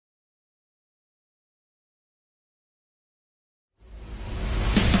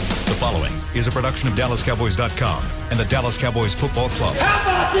The following is a production of DallasCowboys.com and the Dallas Cowboys Football Club. How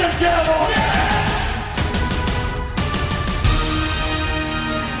about them Cowboys?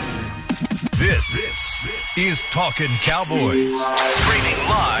 This is Talkin' Cowboys. Streaming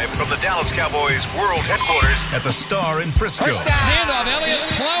live from the Dallas Cowboys World Headquarters at the Star in Frisco. Handoff, Elliott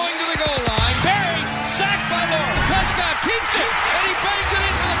plowing to the goal line. Barry, sacked by Lawrence. Prescott keeps it, and he bangs it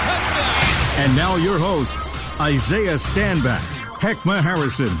in for the touchdown. And now your hosts, Isaiah Stanback, Heckma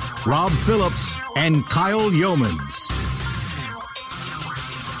Harrison, Rob Phillips, and Kyle Yeomans.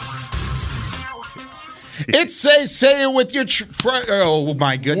 It's say it with your oh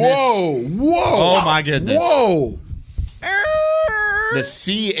my goodness. Whoa. Oh my goodness. Whoa. The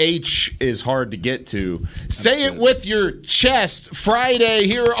CH is hard to get to. Say it with your chest. Friday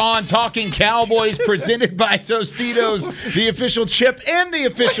here on Talking Cowboys, presented by Tostitos, the official chip and the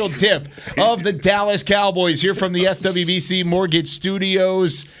official dip of the Dallas Cowboys, here from the SWBC Mortgage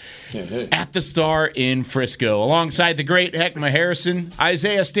Studios at the Star in Frisco. Alongside the great Heckma Harrison,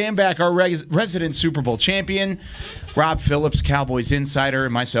 Isaiah Stanback, our resident Super Bowl champion, Rob Phillips, Cowboys insider,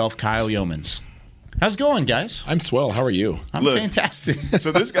 and myself, Kyle Yeomans. How's it going, guys? I'm swell. How are you? I'm fantastic.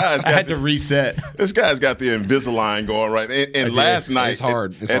 So this guy's got I had to reset. This guy's got the Invisalign going right. And last night it's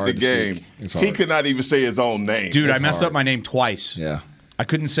hard. It's at hard the to game, speak. he could not even say his own name. Dude, I messed up my name twice. Yeah. I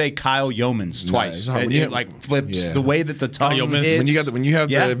couldn't say Kyle Yeomans twice. No, It like flips the way that the tongue hits. When you have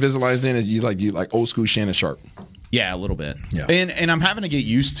the Invisaligns in, you like old school Shannon Sharp. Yeah, a little bit. Yeah. And I'm having to get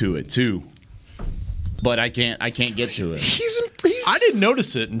used to it too. But I can't get to it. I didn't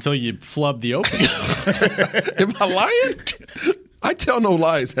notice it until you flubbed the opening. Am I lying? I tell no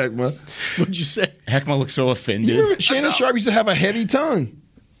lies, Heckma. What'd you say? Heckma looks so offended. You remember Shannon Sharp used to have a heady tongue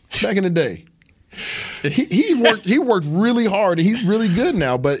back in the day. He worked really hard, and he's really good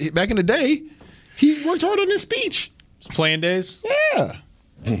now. But back in the day, he worked hard on his speech. Playing days? Yeah.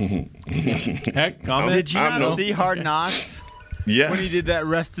 Heck, comment? Did you not see Hard Knocks? Yes. When he did that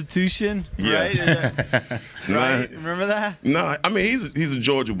restitution, Yeah. Right? Right? Remember that? No, I mean he's a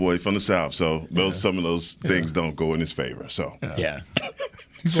Georgia boy from the South, so some of those things don't go in his favor. So Yeah.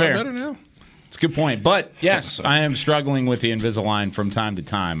 It's fair. better now. It's a good point. But yes, I am struggling with the Invisalign from time to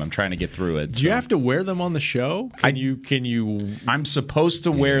time. I'm trying to get through it. Do you have to wear them on the show? Can you I'm supposed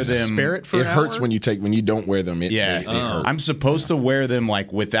to wear them. spare it for It an hurts hour? when you don't wear them. It hurts. I'm supposed to wear them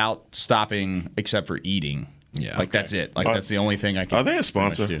like without stopping, except for eating. Yeah, like that's it. Like that's the only thing I can. Are they a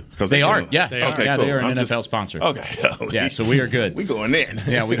sponsor? do. 'Cause They are. Yeah, They are. Okay, yeah, cool. they are an I'm NFL sponsor. Okay. Yeah, so we are good. We going in.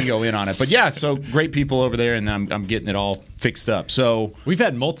 Yeah, we can go in on it. But yeah, so great people over there, and I'm getting it all fixed up. So We've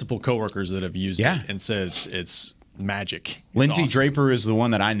had multiple coworkers that have used Yeah. it and said it's magic. It's Lindsey awesome. Draper is the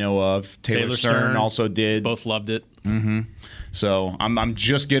one that I know of. Taylor Stern also did. Both loved it. So I'm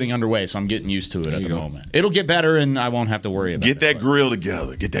just getting underway, so I'm getting used to it at the moment. It'll get better, and I won't have to worry about it. Get that grill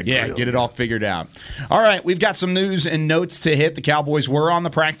together. Get that Yeah, grill. get it all figured out. All right, we've got some news and notes to hit. The Cowboys were on the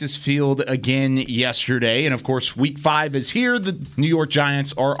practice field again yesterday, and of course, Week 5 is here. The New York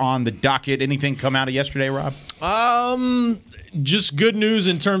Giants are on the docket. Anything come out of yesterday, Rob? Just good news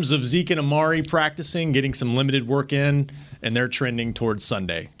in terms of Zeke and Amari practicing, getting some limited work in, and they're trending towards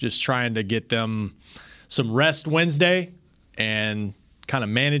Sunday. Just trying to get them some rest Wednesday and kind of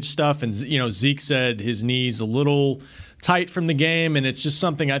manage stuff. And, Zeke said his knee's a little tight from the game, and it's just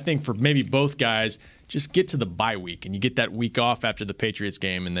something I think for maybe both guys, just get to the bye week, and you get that week off after the Patriots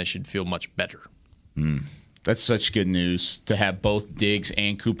game, and they should feel much better. That's such good news to have both Diggs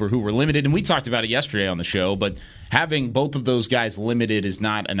and Cooper, who were limited. And we talked about it yesterday on the show, but having both of those guys limited is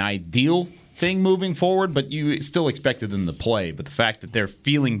not an ideal thing moving forward, but you still expected them to play. But the fact that they're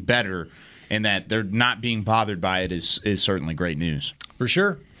feeling better and that they're not being bothered by it is certainly great news. For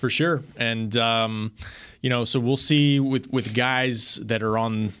sure. And, so we'll see with guys that are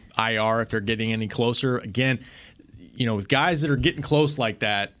on IR if they're getting any closer. Again, with guys that are getting close like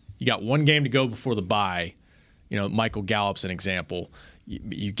that, you got one game to go before the bye. Michael Gallup's an example.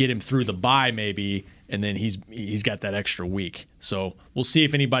 You get him through the bye maybe, and then he's got that extra week. So we'll see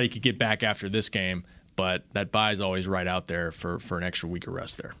if anybody could get back after this game. But that bye is always right out there for an extra week of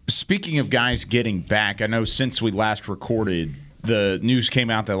rest there. Speaking of guys getting back, I know since we last recorded, the news came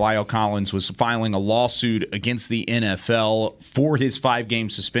out that La'el Collins was filing a lawsuit against the NFL for his 5-game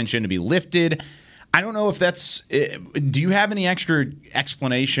suspension to be lifted. I don't know if that's – do you have any extra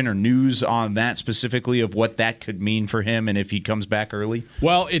explanation or news on that specifically of what that could mean for him and if he comes back early?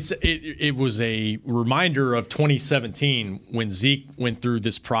 Well, it was a reminder of 2017 when Zeke went through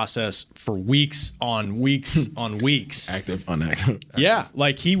this process for weeks on weeks on weeks. Active, unactive. Yeah,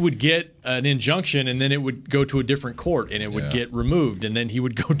 like he would get an injunction and then it would go to a different court and it would get removed and then he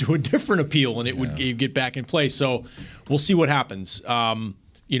would go to a different appeal and it would get back in place. So we'll see what happens.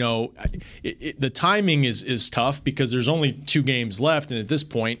 the timing is tough because there's only 2 games left, and at this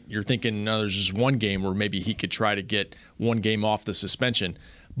point, you're thinking there's just one game where maybe he could try to get one game off the suspension.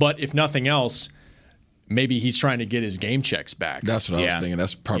 But if nothing else, maybe he's trying to get his game checks back. That's what I was thinking.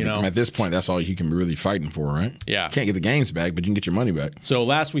 That's probably at this point, that's all he can be really fighting for, right? Yeah, can't get the games back, but you can get your money back. So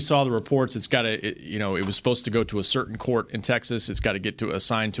last we saw the reports, it was supposed to go to a certain court in Texas. It's got to get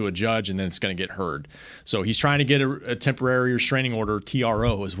assigned to a judge, and then it's going to get heard. So he's trying to get a temporary restraining order.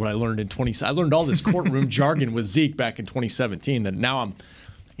 TRO is what I learned I learned all this courtroom jargon with Zeke back in 2017. That now I'm.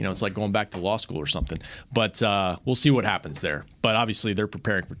 It's like going back to law school or something. But we'll see what happens there. But obviously, they're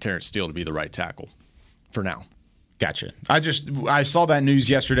preparing for Terrence Steele to be the right tackle for now. Gotcha. I saw that news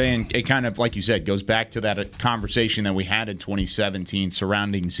yesterday, and it kind of, like you said, goes back to that conversation that we had in 2017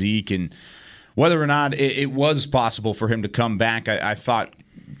 surrounding Zeke and whether or not it was possible for him to come back. I thought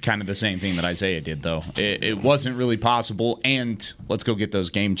kind of the same thing that Isaiah did, though. It wasn't really possible, and let's go get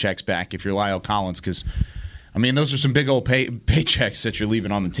those game checks back if you're Lyle Collins, because those are some big old paychecks that you're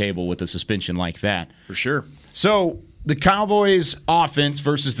leaving on the table with a suspension like that. For sure. So the Cowboys offense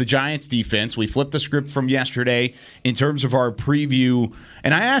versus the Giants defense. We flipped the script from yesterday in terms of our preview.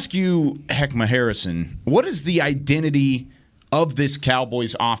 And I ask you, Heckma Harrison, what is the identity of this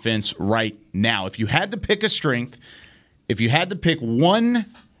Cowboys offense right now? If you had to pick a strength, if you had to pick one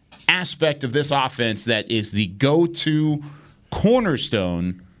aspect of this offense that is the go-to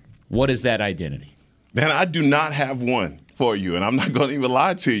cornerstone, what is that identity? Man, I do not have one for you, and I'm not going to even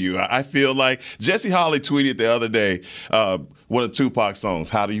lie to you. I feel like Jesse Holley tweeted the other day one of Tupac's songs,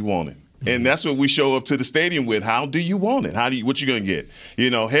 How Do You Want It? And that's what we show up to the stadium with. How do you want it? What you going to get?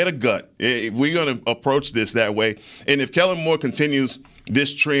 Head or gut. We're going to approach this that way. And if Kellen Moore continues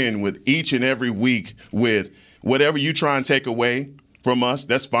this trend with each and every week with whatever you try and take away from us,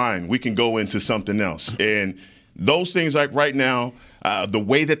 that's fine. We can go into something else. And those things, like right now, the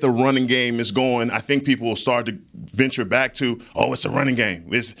way that the running game is going, I think people will start to venture back to, it's a running game.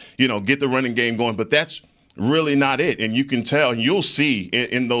 It's, get the running game going. But that's really not it. And you can tell, you'll see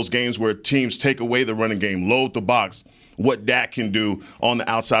in those games where teams take away the running game, load the box, what Dak can do on the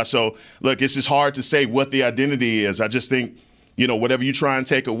outside. So, look, it's just hard to say what the identity is. I just think, whatever you try and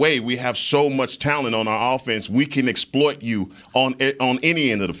take away, we have so much talent on our offense. We can exploit you on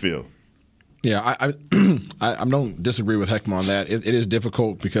any end of the field. Yeah, I don't disagree with Heckma on that. It is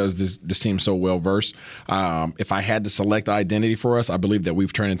difficult because this team's so well versed. If I had to select identity for us, I believe that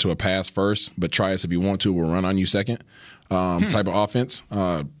we've turned into a pass first, but try us if you want to. We'll run on you second type of offense.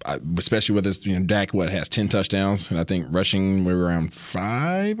 Especially with this, Dak has 10 touchdowns, and I think rushing we're around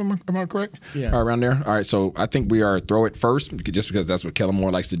 5. Am I correct? Yeah, around there. All right, so I think we are throw it first just because that's what Kellen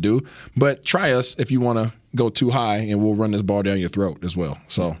Moore likes to do. But try us if you want to go too high, and we'll run this ball down your throat as well.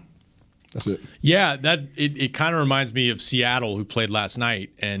 So. That's it. Yeah, it kind of reminds me of Seattle, who played last night,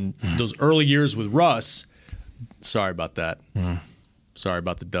 and those early years with Russ. Sorry about that. Sorry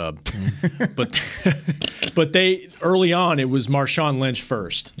about the dub. But they early on it was Marshawn Lynch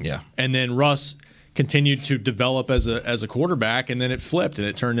first. Yeah, and then Russ continued to develop as a quarterback, and then it flipped and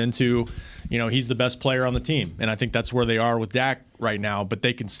it turned into, he's the best player on the team, and I think that's where they are with Dak right now. But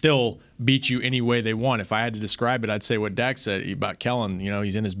they can still beat you any way they want. If I had to describe it, I'd say what Dak said about Kellen.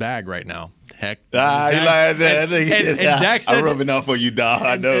 He's in his bag right now. Heck, he like that. And Dak said, I'm rubbing off on you, dog.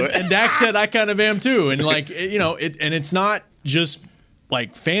 I know it. And Dak said, I kind of am too. And and it's not just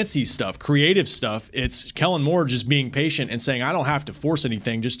like fancy stuff, creative stuff. It's Kellen Moore just being patient and saying, I don't have to force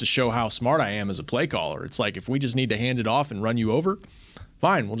anything just to show how smart I am as a play caller. It's like, if we just need to hand it off and run you over,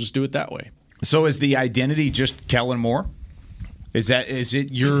 fine, we'll just do it that way. So is the identity just Kellen Moore? Is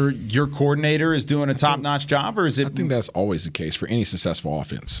it your coordinator is doing a top-notch job, or is it? I think that's always the case for any successful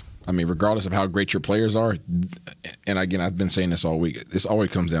offense. Regardless of how great your players are, and again, I've been saying this all week, this always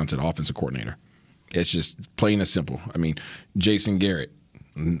comes down to the offensive coordinator. It's just plain and simple. Jason Garrett,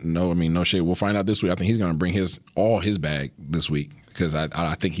 no shade. We'll find out this week. I think he's going to bring all his bag this week because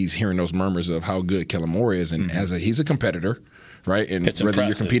I think he's hearing those murmurs of how good Kellen Moore is, and he's a competitor. Right, and it's whether impressive.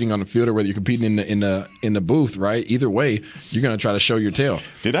 You're competing on the field or whether you're competing in the booth, right? Either way, you're going to try to show your tail.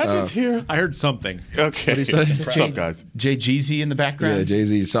 Did I just hear? I heard something. Okay, what's up, guys? Jay Jeezy in the background. Yeah,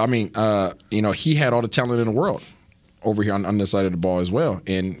 Jay-Z. So he had all the talent in the world over here on this side of the ball as well,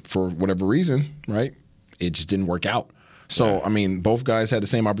 and for whatever reason, right, it just didn't work out. So both guys had the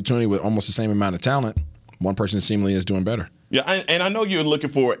same opportunity with almost the same amount of talent. One person seemingly is doing better. Yeah, and I know you're looking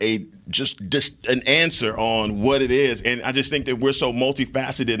for just an answer on what it is, and I just think that we're so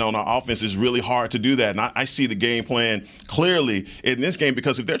multifaceted on our offense. It's really hard to do that, and I see the game plan clearly in this game,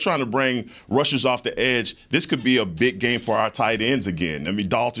 because if they're trying to bring rushers off the edge, this could be a big game for our tight ends again. I mean,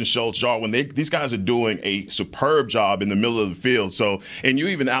 Dalton Schultz, Jarwin, these guys are doing a superb job in the middle of the field. So, and you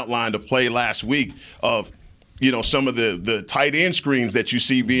even outlined a play last week of some of the tight end screens that you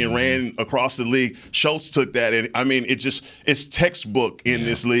see being ran across the league. Schultz took that, and I mean, it's textbook in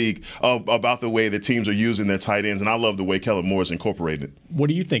this league about the way that teams are using their tight ends, and I love the way Kellen Moore's incorporated it. What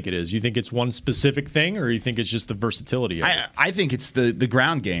do you think it is? You think it's one specific thing, or you think it's just the versatility of it? I think it's the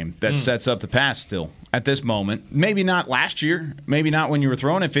ground game that sets up the pass still at this moment. Maybe not last year, maybe not when you were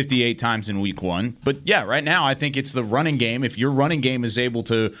throwing it 58 times in week 1, but yeah, right now I think it's the running game. If your running game is able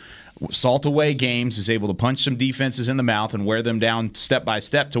to salt away games, is able to punch some defenses in the mouth and wear them down step by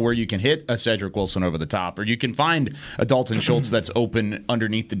step to where you can hit a Cedric Wilson over the top, or you can find a Dalton Schultz that's open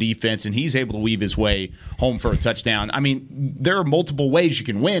underneath the defense and he's able to weave his way home for a touchdown. I mean, there are multiple ways you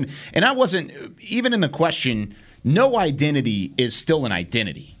can win. And I wasn't, even in the question, no identity is still an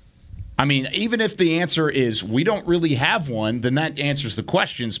identity. I mean, even if the answer is we don't really have one, then that answers the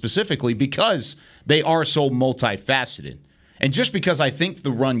question specifically because they are so multifaceted. And just because I think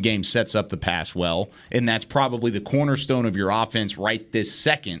the run game sets up the pass well, and that's probably the cornerstone of your offense right this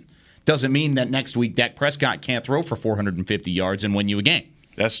second, doesn't mean that next week Dak Prescott can't throw for 450 yards and win you a game.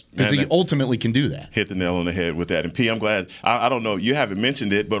 Because he ultimately can do that. Hit the nail on the head with that. And P, I'm glad. I don't know, you haven't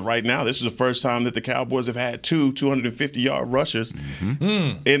mentioned it, but right now this is the first time that the Cowboys have had 2 250-yard rushers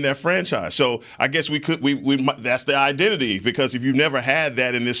in their franchise. So I guess we that's the identity, because if you've never had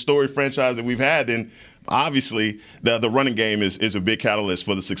that in this storied franchise that we've had, then obviously the running game is a big catalyst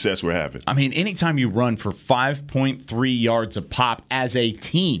for the success we're having. I mean, anytime you run for 5.3 yards a pop as a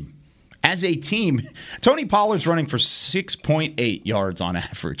team, Tony Pollard's running for 6.8 yards on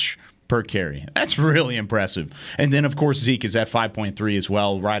average per carry. That's really impressive. And then, of course, Zeke is at 5.3 as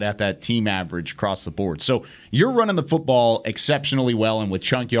well, right at that team average across the board. So you're running the football exceptionally well and with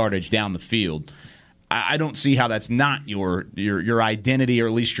chunk yardage down the field. I don't see how that's not your identity, or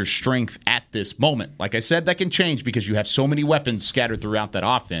at least your strength at this moment. Like I said, that can change because you have so many weapons scattered throughout that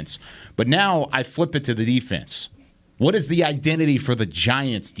offense. But now I flip it to the defense. What is the identity for the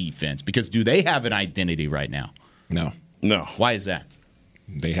Giants defense? Because do they have an identity right now? No. Why is that?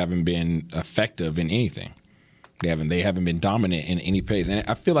 They haven't been effective in anything. They haven't been dominant in any pace. And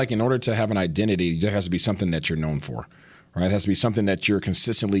I feel like in order to have an identity, there has to be something that you're known for. Right? It has to be something that you're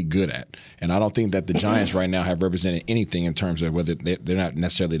consistently good at. And I don't think that the Giants right now have represented anything in terms of whether they're not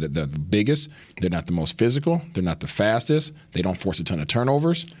necessarily the biggest, they're not the most physical, they're not the fastest, they don't force a ton of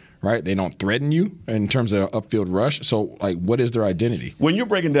turnovers. Right? They don't threaten you in terms of upfield rush. So, what is their identity? When you're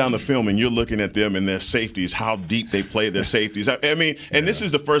breaking down the film and you're looking at them and their safeties, how deep they play their safeties. I mean, and this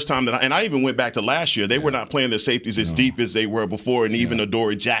is the first time that I even went back to last year. They were not playing their safeties as deep as they were before, and even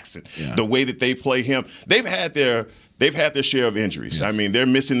Adoree Jackson, the way that they play him. They've had their share of injuries. Yes. I mean, they're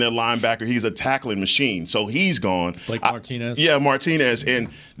missing their linebacker. He's a tackling machine, so he's gone. Blake Martinez. Martinez. And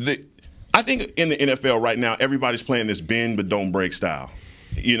I think in the NFL right now, everybody's playing this bend but don't break style.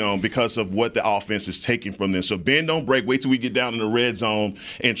 Because of what the offense is taking from them. So bend, don't break. Wait till we get down in the red zone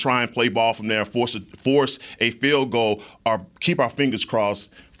and try and play ball from there, force a field goal, or keep our fingers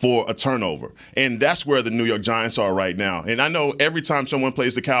crossed for a turnover. And that's where the New York Giants are right now. And I know every time someone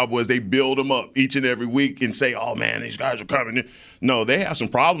plays the Cowboys, they build them up each and every week and say, oh, man, these guys are coming in. No, they have some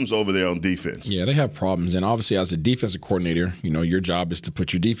problems over there on defense. Yeah, they have problems. And obviously, as a defensive coordinator, your job is to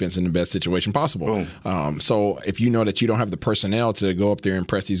put your defense in the best situation possible. So if you know that you don't have the personnel to go up there and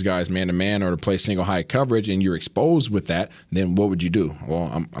press these guys man-to-man or to play single high coverage and you're exposed with that, then what would you do?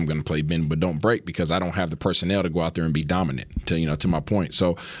 Well, I'm going to play bend but don't break because I don't have the personnel to go out there and be dominant, to my point.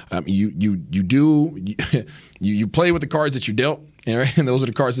 So you play with the cards that you dealt. And those are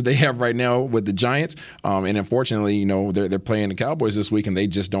the cards that they have right now with the Giants. And unfortunately, they're playing the Cowboys this week, and they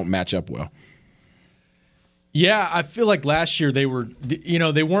just don't match up well. Yeah, I feel like last year they were,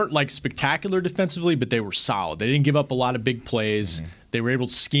 they weren't like spectacular defensively, but they were solid. They didn't give up a lot of big plays. They were able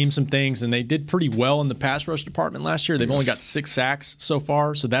to scheme some things, and they did pretty well in the pass rush department last year. They've only got 6 sacks so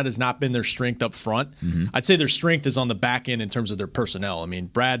far, so that has not been their strength up front. I'd say their strength is on the back end in terms of their personnel. I mean,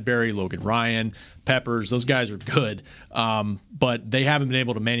 Bradbury, Logan Ryan, Peppers, those guys are good, but they haven't been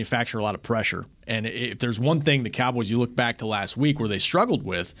able to manufacture a lot of pressure. And if there's one thing the Cowboys, you look back to last week where they struggled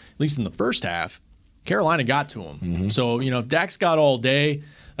with, at least in the first half, Carolina got to them. So, if Dak's got all day,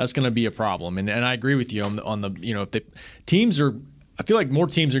 that's going to be a problem. And I agree with you on the if the teams are I feel like more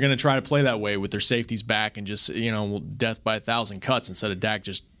teams are going to try to play that way with their safeties back and just, death by 1,000 cuts instead of Dak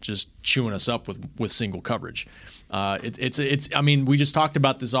just chewing us up with single coverage. It's. I mean, we just talked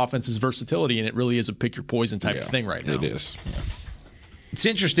about this offense's versatility, and it really is a pick your poison type of thing right now. It is. Yeah. It's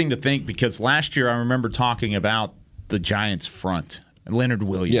interesting to think because last year I remember talking about the Giants' front. Leonard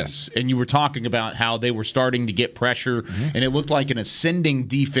Williams. Yes. And you were talking about how they were starting to get pressure, and it looked like an ascending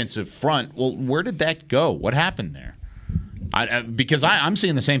defensive front. Well, where did that go? What happened there? Because I'm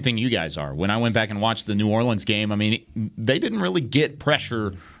seeing the same thing you guys are. When I went back and watched the New Orleans game, I mean, they didn't really get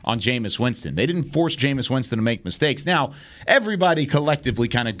pressure on Jameis Winston. They didn't force Jameis Winston to make mistakes. Now, everybody collectively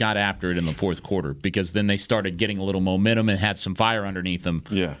kind of got after it in the fourth quarter because then they started getting a little momentum and had some fire underneath them.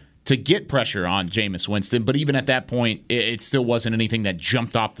 Yeah. To get pressure on Jameis Winston. But even at that point, it still wasn't anything that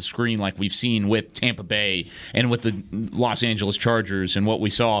jumped off the screen like we've seen with Tampa Bay and with the Los Angeles Chargers and what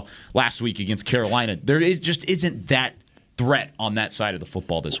we saw last week against Carolina. There just isn't that threat on that side of the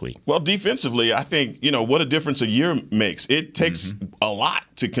football this week. Well, defensively, I think, what a difference a year makes. It takes a lot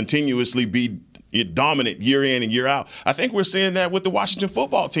to continuously be dominant year in and year out. I think we're seeing that with the Washington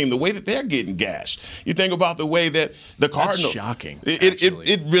football team, the way that they're getting gashed. You think about the way that the Cardinals. That's shocking.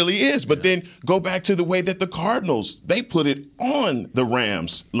 It really is. But then go back to the way that the Cardinals, they put it on the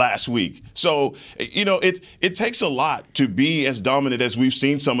Rams last week. So, it takes a lot to be as dominant as we've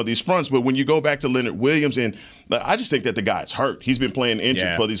seen some of these fronts. But when you go back to Leonard Williams, and I just think that the guy's hurt. He's been playing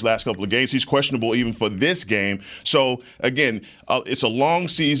injured for these last couple of games. He's questionable even for this game. So, again, it's a long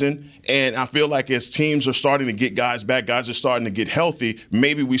season, and I feel like as teams are starting to get guys back, guys are starting to get healthy,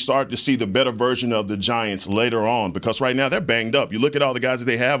 maybe we start to see the better version of the Giants later on because right now they're banged up. You look at all the guys that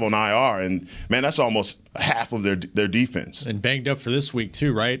they have on IR, and, man, that's almost half of their defense. And banged up for this week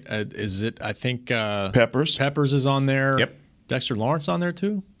too, right? Is it, I think Peppers? Peppers is on there. Yep. Dexter Lawrence on there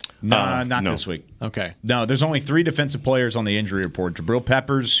too? Not no. this week. Okay. No, there's only 3 defensive players on the injury report. Jabril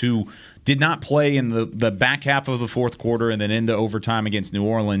Peppers, who did not play in the back half of the fourth quarter and then into overtime against New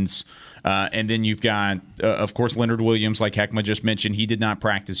Orleans. And then you've got, of course, Leonard Williams, like Heckma just mentioned. He did not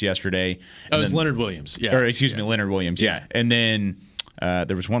practice yesterday. Oh, it was Leonard Williams. Yeah. Or, excuse me, Leonard Williams, yeah. And then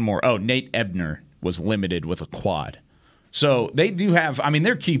there was one more. Oh, Nate Ebner was limited with a quad. So they do have,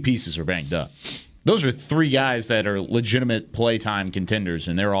 their key pieces are banged up. Those are 3 guys that are legitimate playtime contenders,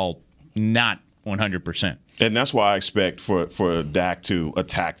 and they're all not 100%. And that's why I expect for Dak to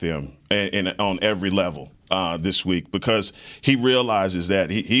attack them and on every level this week because he realizes that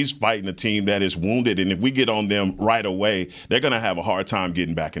he's fighting a team that is wounded, and if we get on them right away, they're going to have a hard time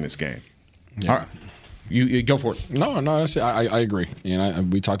getting back in this game. Yeah. All right. You go for it. No, that's it. I agree.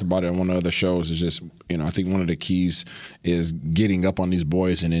 And we talked about it on one of the other shows. It's just, I think one of the keys is getting up on these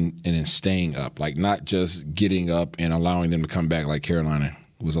boys and then staying up. Like not just getting up and allowing them to come back like Carolina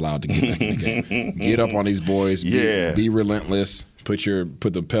was allowed to get back in the game. Get up on these boys. Be relentless. Put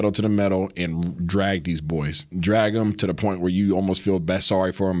the pedal to the metal and drag these boys. Drag them to the point where you almost feel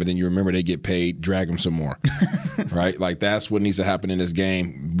sorry for them, but then you remember they get paid. Drag them some more, right? Like that's what needs to happen in this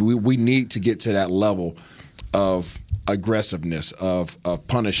game. We need to get to that level of aggressiveness, of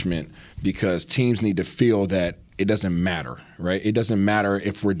punishment, because teams need to feel that it doesn't matter, right? It doesn't matter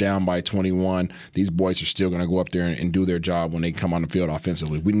if we're down by 21. These boys are still going to go up there and do their job when they come on the field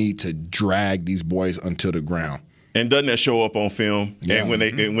offensively. We need to drag these boys until the ground. And doesn't that show up on film? Yeah.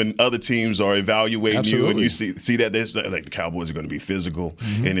 And when other teams are evaluating you and you see that like the Cowboys are going to be physical,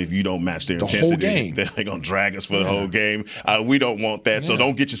 and if you don't match their intensity, they're going to drag us for the whole game. We don't want that, so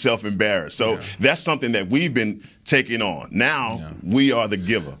don't get yourself embarrassed. So that's something that we've been taking on. Now we are the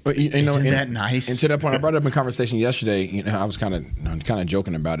giver. But isn't that nice? And to that point, I brought up in conversation yesterday. I was kind of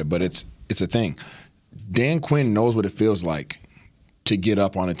joking about it, but it's a thing. Dan Quinn knows what it feels like to get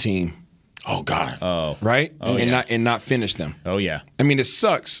up on a team. Oh God! Oh, right, and not finish them. Oh yeah. It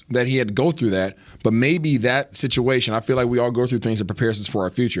sucks that he had to go through that, but maybe that situation. I feel like we all go through things that prepares us for our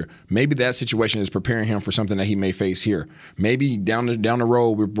future. Maybe that situation is preparing him for something that he may face here. Maybe down the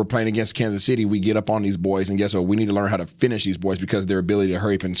road we're playing against Kansas City. We get up on these boys, and guess what? We need to learn how to finish these boys because their ability to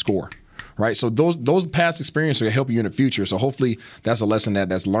hurry up and score. Right, so those past experiences will help you in the future. So hopefully that's a lesson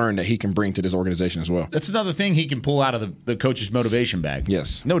that's learned that he can bring to this organization as well. That's another thing he can pull out of the coach's motivation bag.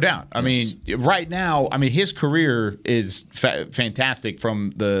 Yes, no doubt. I mean, right now, his career is fantastic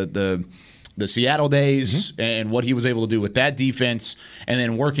from the Seattle days and what he was able to do with that defense, and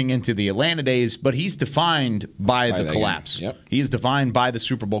then working into the Atlanta days. But he's defined by the collapse. Yep. He is defined by the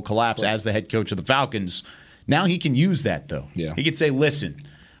Super Bowl collapse as the head coach of the Falcons. Now he can use that though. Yeah. He can say, "Listen,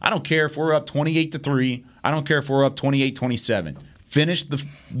 I don't care if we're up 28-3. I don't care if we're up 28-27. finish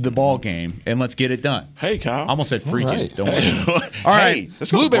the ball game, and let's get it done. Hey, Kyle. I almost said freaking. right. Don't worry. All right.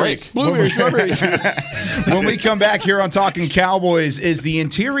 Let's go to break. Blueberries, strawberries. When we come back here on Talking Cowboys, is the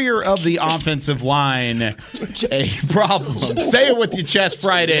interior of the offensive line a problem? Say it with your chest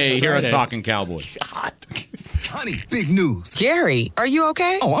Friday here on Talking Cowboys. Honey, big news. Gary, are you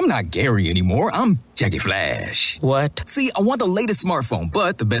okay? Oh, I'm not Gary anymore. I'm Jackie Flash. What? See, I want the latest smartphone,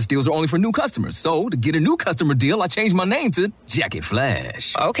 but the best deals are only for new customers. So, to get a new customer deal, I changed my name to Jackie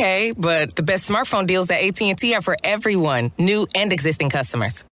Flash. Okay, but the best smartphone deals at AT&T are for everyone, new and existing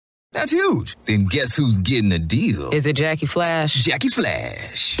customers. That's huge. Then guess who's getting a deal? Is it Jackie Flash? Jackie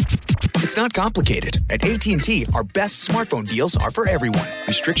Flash. It's not complicated. At AT&T, our best smartphone deals are for everyone.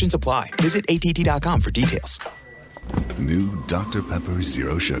 Restrictions apply. Visit att.com for details. New Dr. Pepper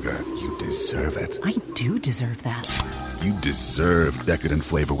Zero Sugar. You deserve it. I do deserve that. You deserve decadent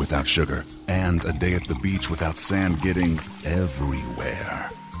flavor without sugar. And a day at the beach without sand getting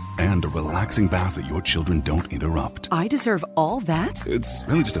everywhere. And a relaxing bath that your children don't interrupt. I deserve all that? It's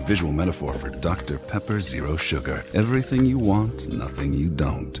really just a visual metaphor for Dr. Pepper Zero Sugar. Everything you want, nothing you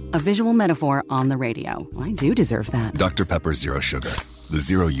don't. A visual metaphor on the radio. I do deserve that. Dr. Pepper Zero Sugar. The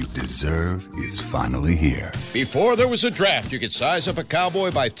zero you deserve is finally here. Before there was a draft, you could size up a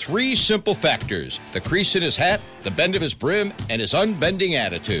cowboy by 3 simple factors: the crease in his hat, the bend of his brim, and his unbending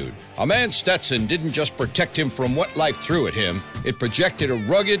attitude. A man Stetson didn't just protect him from what life threw at him, it projected a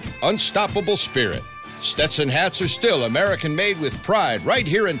rugged, unstoppable spirit. Stetson hats are still American-made with pride right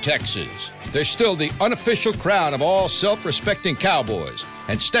here in Texas. They're still the unofficial crown of all self-respecting cowboys,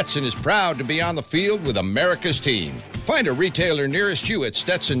 and Stetson is proud to be on the field with America's team. Find a retailer nearest you at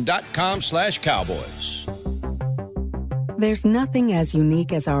stetson.com/cowboys. There's nothing as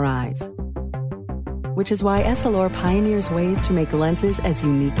unique as our eyes, which is why Essilor pioneers ways to make lenses as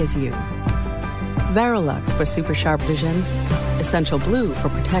unique as you. Verilux for super sharp vision, Essential Blue for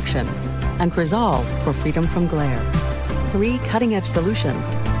protection, and Crizal for freedom from glare. 3 cutting-edge solutions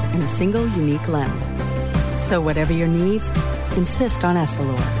in a single unique lens. So whatever your needs, insist on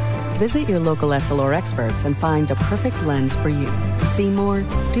Essilor. Visit your local Essilor experts and find the perfect lens for you. See more,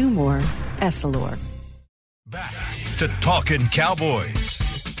 do more, Essilor. Back to Talking Cowboys.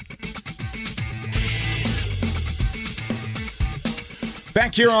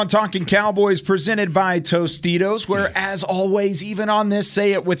 Back here on Talking Cowboys, presented by Tostitos, where, as always, even on this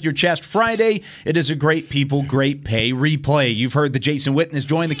Say It With Your Chest Friday, it is a great people, great pay replay. You've heard that Jason Witten has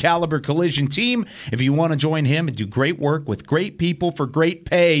joined the Caliber Collision team. If you want to join him and do great work with great people for great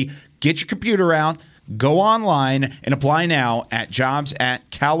pay, get your computer out, go online, and apply now at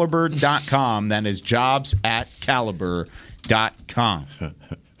jobs@caliber.com. That is jobs@caliber.com.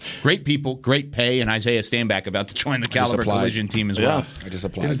 Great people, great pay, and Isaiah Stanback about to join the Caliber Collision team as well. I just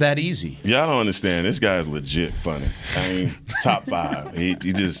applied. It was that easy. Y'all don't understand. This guy's legit funny. I mean, top 5. He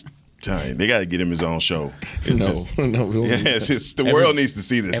just. They got to get him his own show. The world needs to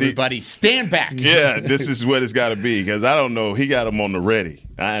see this. Everybody, stand back. Yeah, this is what it's got to be, because I don't know. He got him on the ready.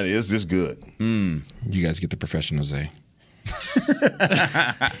 It's just good. You guys get the professionals, eh?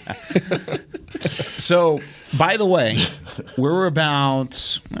 So, by the way, we're about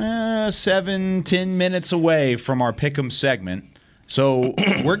 7-10 minutes away from our Pick'em segment. So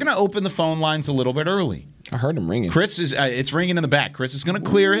we're going to open the phone lines a little bit early. I heard them ringing. Chris is it's ringing in the back. Chris is going to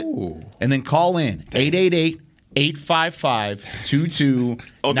clear it and then call in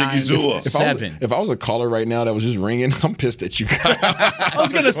 888-855-2297. If I was a caller right now that was just ringing, I'm pissed at you guys. I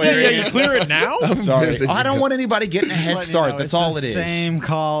was going to say, you clear it now? Sorry. I don't want anybody getting a head start. That's all it is. Same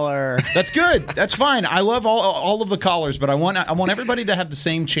caller. That's good. That's fine. I love all of the callers, but I want everybody to have the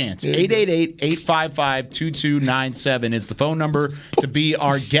same chance. 888-855-2297 is the phone number to be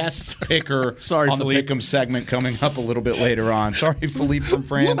our guest picker on the Pick'em segment coming up a little bit later on. Sorry, Philippe from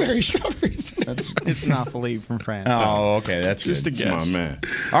France. It's not Philippe from France. Oh, okay. That's just good. a guess. My man.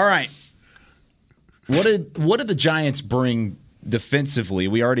 All right. What did the Giants bring defensively?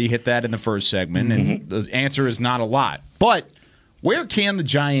 We already hit that in the first segment, and the answer is not a lot. But where can the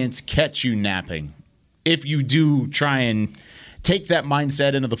Giants catch you napping if you do try and take that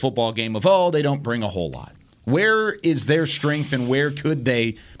mindset into the football game of, they don't bring a whole lot? Where is their strength, and where could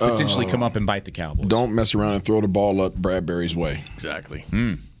they potentially come up and bite the Cowboys? Don't mess around and throw the ball up Bradbury's way. Exactly.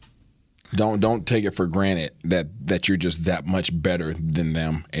 Don't take it for granted that you're just that much better than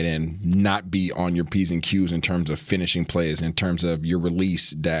them, and then not be on your P's and Q's in terms of finishing plays, in terms of your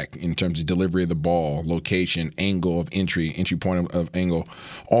release, Dak, in terms of delivery of the ball, location, angle of entry point of angle,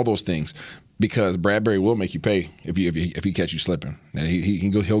 all those things. Because Bradbury will make you pay if he catch you slipping. Now,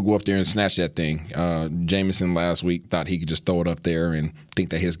 he'll go up there and snatch that thing. Jameson last week thought he could just throw it up there and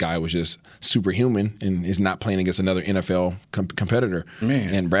think that his guy was just superhuman and is not playing against another NFL competitor.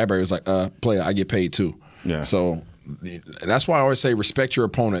 Man. And Bradbury was like, player, I get paid too. Yeah. So that's why I always say respect your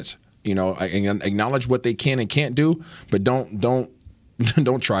opponents. You know, acknowledge what they can and can't do, but don't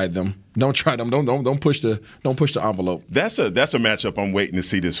try them. Don't try them. Don't push the envelope. That's a matchup I'm waiting to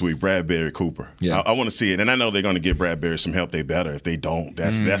see this week. Bradbury Cooper. Yeah. I want to see it, and I know they're going to give Bradbury some help. They better. If they don't,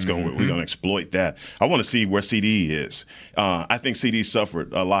 we're going to exploit that. I want to see where CD is. I think CD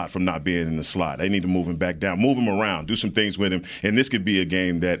suffered a lot from not being in the slot. They need to move him back down, move him around, do some things with him, and this could be a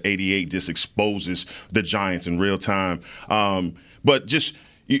game that 88 just exposes the Giants in real time. But just.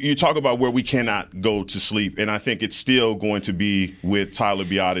 You talk about where we cannot go to sleep, and I think it's still going to be with Tyler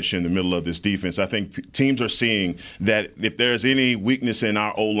Biadasz in the middle of this defense. I think teams are seeing that if there's any weakness in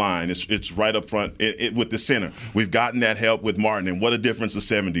our O-line, it's right up front with the center. We've gotten that help with Martin, and what a difference a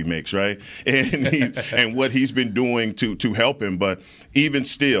 70 makes, right? And what he's been doing to help him. But even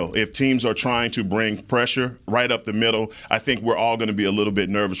still, if teams are trying to bring pressure right up the middle, I think we're all going to be a little bit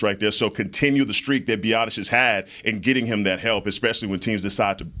nervous right there. So continue the streak that Biadasz has had in getting him that help, especially when teams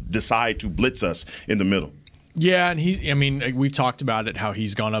decide to blitz us in the middle. Yeah, and we've talked about it, how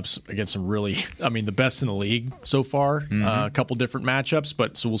he's gone up against some really, the best in the league so far, a couple different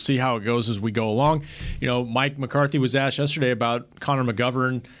matchups, so we'll see how it goes as we go along. You know, Mike McCarthy was asked yesterday about Connor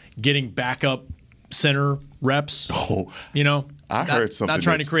McGovern getting backup center reps. Oh, I heard something. Not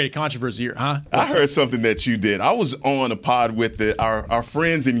trying to create a controversy here, huh? I heard something that you did. I was on a pod with our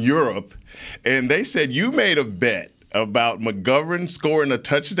friends in Europe, and they said you made a bet about McGovern scoring a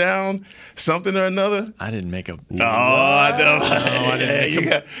touchdown, something or another. I didn't make a. Oh, I know. No, I didn't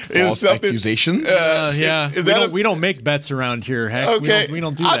make a false accusations. Yeah, we don't make bets around here. Heck, okay, we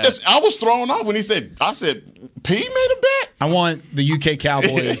don't do that. I was thrown off when he said. I said, P made a bet. I want the UK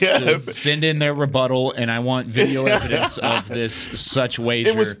Cowboys to send in their rebuttal, and I want video evidence of this such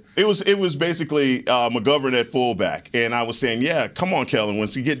wager. It was basically McGovern at fullback, and I was saying, yeah, come on, Kellen.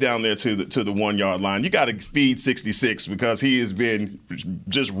 Once you get down there to the 1 yard line, you got to feed 66 because he has been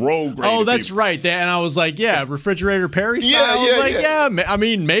just road grading. Oh, that's right. And I was like, yeah, refrigerator Perry style. I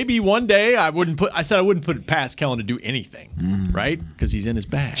mean, maybe one day I wouldn't put it past Kellen to do anything, right? Because he's in his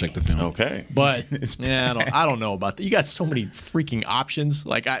bag. Check the film. Okay, but I don't know about that. You got so many freaking options.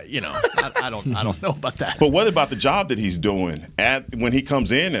 Like I don't know about that. But what about the job that he's doing when he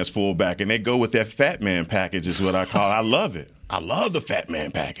comes in as fullback and they go with that fat man package is what I call it. I love it. I love the fat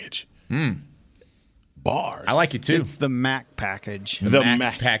man package. Bars. I like it too. It's the Mac package. The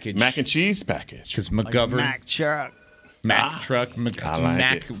Mac package. Mac and cheese package. Because McGovern. Mac truck. McGovern.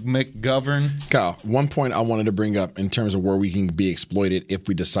 Kyle, one point I wanted to bring up in terms of where we can be exploited if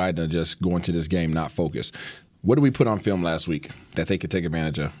we decide to just go into this game not focus. What did we put on film last week that they could take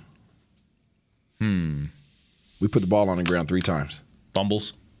advantage of? We put the ball on the ground 3 times.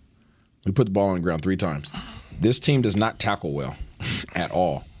 Fumbles. We put the ball on the ground 3 times. This team does not tackle well at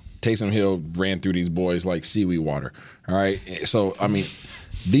all. Taysom Hill ran through these boys like seaweed water. All right? So,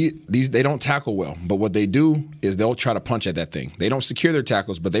 these they don't tackle well. But what they do is they'll try to punch at that thing. They don't secure their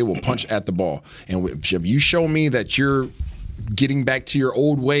tackles, but they will punch at the ball. And if you show me that you're getting back to your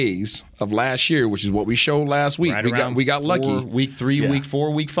old ways of last year, which is what we showed last week. Right, we got lucky. Week 3, week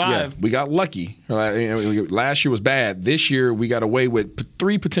 4, week 5. Yeah, we got lucky. Last year was bad. This year we got away with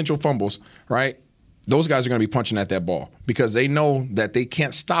 3 potential fumbles, right? Those guys are going to be punching at that ball because they know that they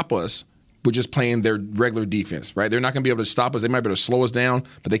can't stop us with just playing their regular defense, right? They're not going to be able to stop us. They might be able to slow us down,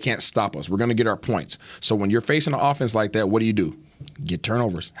 but they can't stop us. We're going to get our points. So when you're facing an offense like that, what do? Get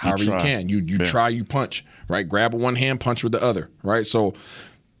turnovers however you can. You try, you punch, right? Grab with one hand, punch with the other, right? So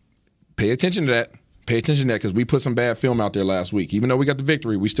pay attention to that. Pay attention to that because we put some bad film out there last week. Even though we got the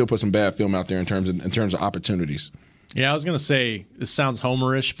victory, we still put some bad film out there in terms of opportunities. Yeah, I was going to say, this sounds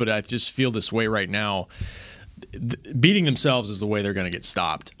homerish, but I just feel this way right now. Beating themselves is the way they're going to get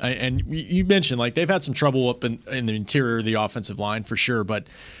stopped. And you mentioned, like, they've had some trouble up in the interior of the offensive line for sure, but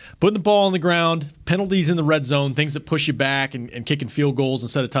putting the ball on the ground, penalties in the red zone, things that push you back and kicking field goals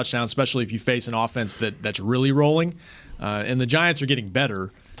instead of touchdowns, especially if you face an offense that's really rolling, and the Giants are getting better.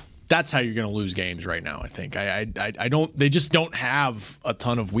 That's how you're going to lose games right now, I think. I don't. They just don't have a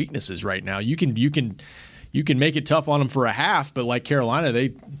ton of weaknesses right now. You can make it tough on them for a half, but like Carolina,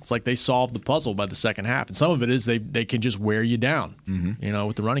 it's like they solved the puzzle by the second half. And some of it is they can just wear you down,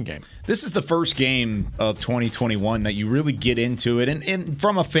 with the running game. This is the first game of 2021 that you really get into it. And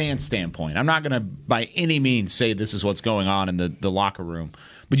from a fan standpoint, I'm not going to by any means say this is what's going on in the locker room.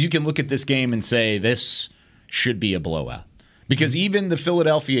 But you can look at this game and say this should be a blowout. Because even the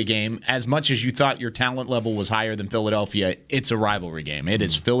Philadelphia game, as much as you thought your talent level was higher than Philadelphia, it's a rivalry game. It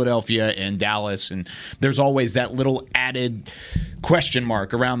is Philadelphia and Dallas, and there's always that little added question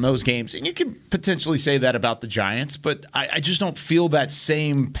mark around those games. And you can potentially say that about the Giants, but I just don't feel that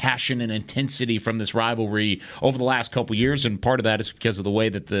same passion and intensity from this rivalry over the last couple years, and part of that is because of the way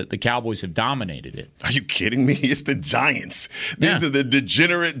that the Cowboys have dominated it. Are you kidding me? It's the Giants. These are the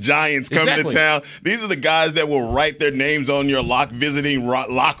degenerate Giants coming to town. These are the guys that will write their names on your visiting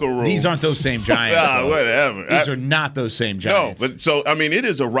locker room. These aren't those same Giants. Whatever. These are not those same Giants. No, but so I mean, it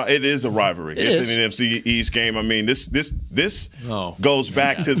is a rivalry. It's an NFC East game. I mean, this goes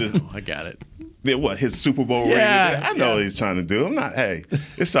back to the. I got it. His Super Bowl ring? I know what he's trying to do. I'm not. Hey,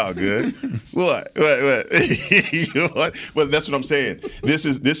 it's all good. What? You know what? But that's what I'm saying. This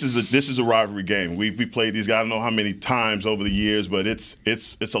is a rivalry game. We played these guys. I don't know how many times over the years, but it's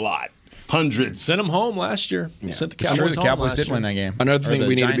a lot. Hundreds. Sent them home last year. Yeah. Sent the Cowboys home. Cowboys did win that game. Another thing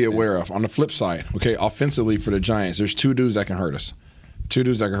we need to be aware of on the flip side. Okay, offensively for the Giants, there's two dudes that can hurt us.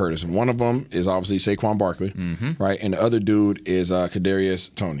 And one of them is obviously Saquon Barkley, right? And the other dude is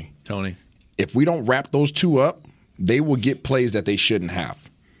Kadarius Toney. If we don't wrap those two up, they will get plays that they shouldn't have.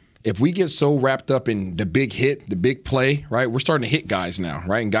 If we get so wrapped up in the big hit, the big play, right, we're starting to hit guys now,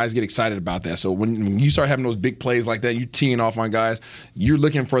 right? And guys get excited about that. So when you start having those big plays like that, you teeing off on guys, you're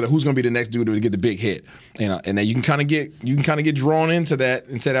looking for who's going to be the next dude to get the big hit. And then you can kind of get drawn into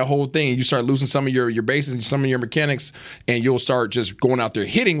that whole thing. And you start losing some of your bases and some of your mechanics, and you'll start just going out there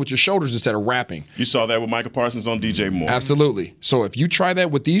hitting with your shoulders instead of rapping. You saw that with Micah Parsons on DJ Moore. Absolutely. So if you try that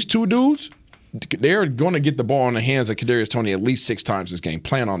with these two dudes, they're going to get the ball in the hands of Kadarius Toney at least 6 times this game.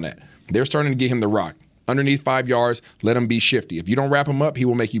 Plan on that. They're starting to get him the rock. Underneath 5 yards, let him be shifty. If you don't wrap him up, he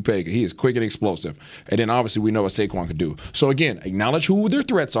will make you pay. He is quick and explosive. And then obviously we know what Saquon can do. So again, acknowledge who their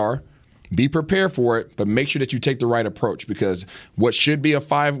threats are. Be prepared for it, but make sure that you take the right approach, because what should be a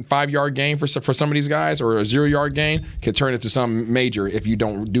 5-yard gain for some of these guys, or a 0-yard gain, can turn into something major if you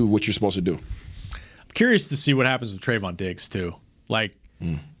don't do what you're supposed to do. I'm curious to see what happens with Trayvon Diggs too. Like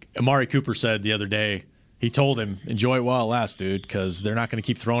Amari Cooper said the other day, he told him, enjoy it while it lasts, dude, because they're not going to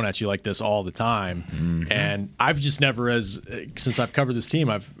keep throwing at you like this all the time. And I've just never, since I've covered this team,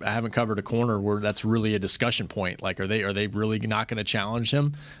 I haven't covered a corner where that's really a discussion point. Like, are they really not going to challenge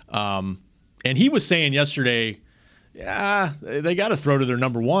him? And he was saying yesterday, they got to throw to their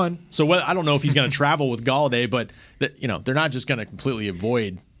number one. So I don't know if he's going to travel with Golladay, but they're not just going to completely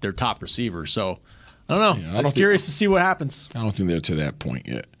avoid their top receiver. So I don't know. I'm curious to see what happens. I don't think they're to that point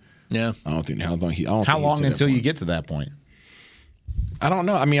yet. Yeah, I don't think. How long until you get to that point? I don't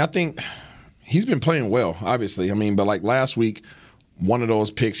know. I mean, I think he's been playing well, obviously. I mean, but like last week, one of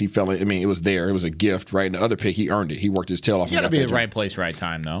those picks he fell in. I mean, it was there. It was a gift, right? And the other pick, he earned it. He worked his tail off. You got to be at the right place, right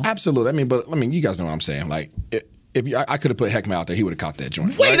time, though. Absolutely. I mean, you guys know what I'm saying. Like, if I could have put Heckman out there, he would have caught that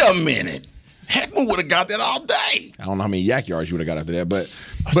joint. Wait a minute. Heckman would have got that all day. I don't know how many yak yards you would have got after that, but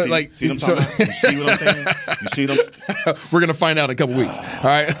see what I'm saying? You see them? We're gonna find out in a couple weeks. All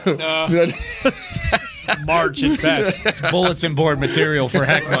right. March at best. It's bulletin board material for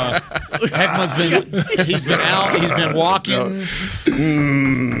Heckma. Heckma's been out. He's been walking.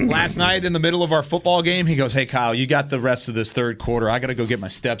 Last night in the middle of our football game, he goes, "Hey Kyle, you got the rest of this third quarter. I got to go get my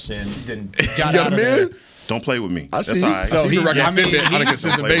steps in." Then got out of there. Don't play with me. That's all right. So he's in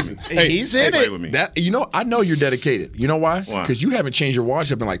it. With me. I know you're dedicated. You know why? Because you haven't changed your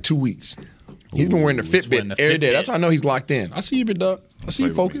watch up in like 2 weeks. He's been wearing the Fitbit every day. That's how I know he's locked in. I see you, big dog. I see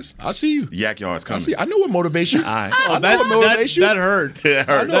you focus. I see you. Yak yards coming. I know what motivates you. I know what motivates you. That hurt. It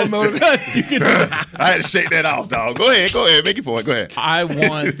hurt. I know what motivates you. I had to shake that off, dog. Go ahead. Make your point. Go ahead. I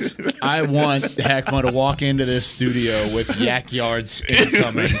want Heckma to walk into this studio with yak yards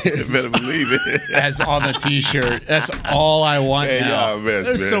incoming. You better believe it. As on the T-shirt. That's all I want now.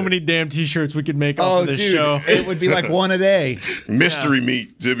 There's so many damn T-shirts we could make off of this show. It would be like one a day. Mystery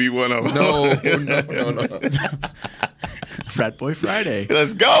meat to be one of them. No. Frat Boy Friday.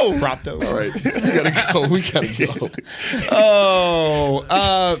 Let's go. Propto. All right. We gotta go.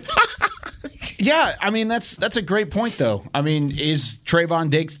 Yeah, I mean that's a great point though. I mean, is Trayvon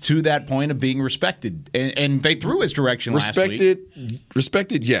Diggs to that point of being respected? And they threw his direction last week.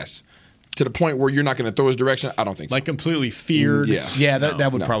 Respected, yes. To the point where you're not going to throw his direction, I don't think so. Like completely feared. Yeah,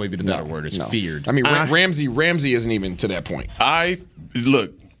 that would probably be the better word. Is feared. I mean, Ramsey isn't even to that point.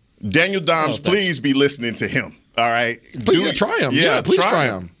 Look, Daniel Dimes, please be listening to him. All right, try him. Yeah, please try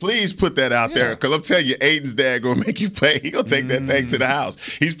him. Please put that out there, because I'm telling you, Aiden's dad gonna make you play. He gonna take that thing to the house.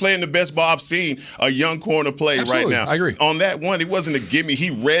 He's playing the best ball I've seen a young corner play right now. I agree. On that one, it wasn't a gimme. He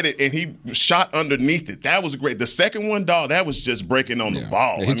read it and he shot underneath it. That was great. The second one, dog, that was just breaking on the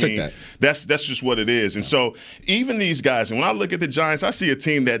ball. Yeah, he took that. That's just what it is. And so even these guys, and when I look at the Giants, I see a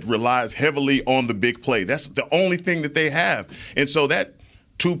team that relies heavily on the big play. That's the only thing that they have. And so that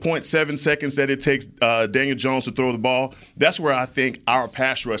 2.7 seconds that it takes Daniel Jones to throw the ball, that's where I think our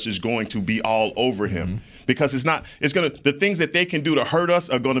pass rush is going to be all over him. Because the things that they can do to hurt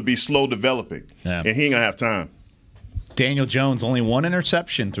us are going to be slow developing. Yeah. And he ain't going to have time. Daniel Jones, only one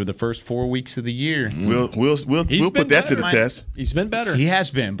interception through the first 4 weeks of the year. We'll put that to the test. He's been better. He has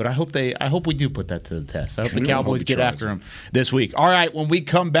been, but I hope we do put that to the test. I hope the Cowboys get after him this week. All right, when we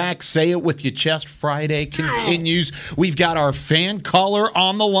come back, Say It With Your Chest Friday continues. We've got our fan caller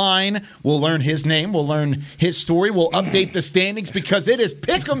on the line. We'll learn his name. We'll learn his story. We'll update the standings because it is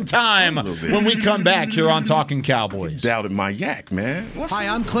pick'em time when we come back here on Talking Cowboys. Doubted my yak, man. Hi,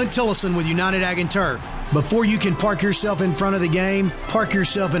 I'm Clint Tillison with United Ag and Turf. Before you can park yourself in front of the game, park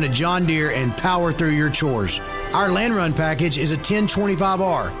yourself in a John Deere and power through your chores. Our Land Run package is a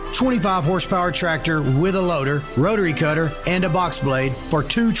 1025R, 25 horsepower tractor with a loader, rotary cutter, and a box blade for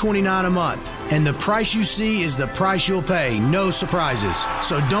 $229 a month. And the price you see is the price you'll pay. No surprises.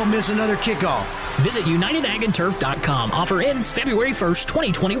 So don't miss another kickoff. Visit UnitedAgAndTurf.com. Offer ends February 1st,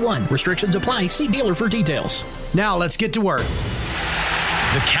 2021. Restrictions apply. See dealer for details. Now let's get to work.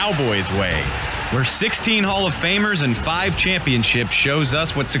 The Cowboys way, where 16 Hall of Famers and 5 championships shows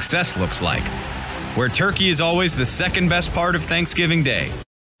us what success looks like. Where turkey is always the second best part of Thanksgiving Day.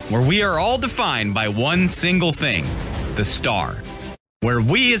 Where we are all defined by one single thing, the star. Where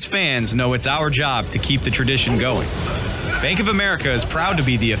we as fans know it's our job to keep the tradition going. Bank of America is proud to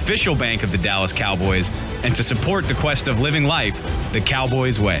be the official bank of the Dallas Cowboys and to support the quest of living life the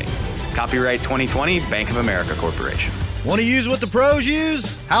Cowboys way. Copyright 2020, Bank of America Corporation. Want to use what the pros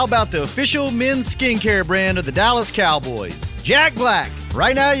use? How about the official men's skincare brand of the Dallas Cowboys, Jack Black?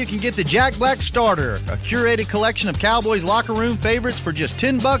 Right now, you can get the Jack Black Starter, a curated collection of Cowboys locker room favorites for just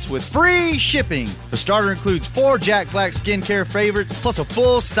 $10 with free shipping. The starter includes 4 Jack Black skincare favorites, plus a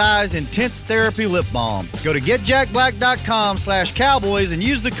full-sized intense therapy lip balm. Go to getjackblack.com/Cowboys and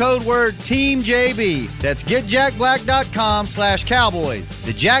use the code word TEAMJB. That's getjackblack.com/Cowboys.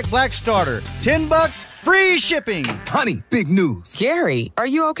 The Jack Black Starter, $10, free shipping. Honey, big news. Gary, are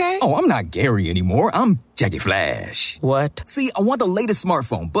you okay? Oh, I'm not Gary anymore. I'm Jackie Flash. What? See, I want the latest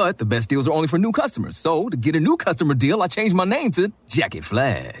smartphone, but the best deals are only for new customers. So, to get a new customer deal, I changed my name to Jackie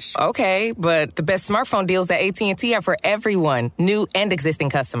Flash. Okay, but the best smartphone deals at AT&T are for everyone, new and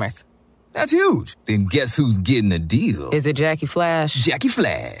existing customers. That's huge. Then guess who's getting a deal? Is it Jackie Flash? Jackie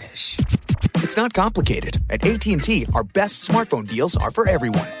Flash. It's not complicated. At AT&T, our best smartphone deals are for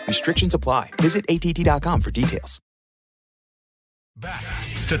everyone. Restrictions apply. Visit att.com for details. Back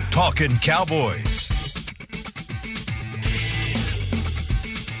to Talking Cowboys.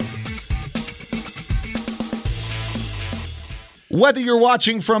 Whether you're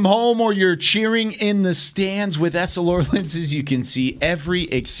watching from home or you're cheering in the stands with Essilor lenses, you can see every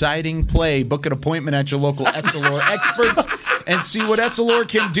exciting play. Book an appointment at your local Essilor experts and see what Essilor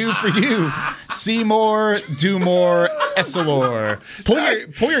can do for you. See more, do more, Essilor.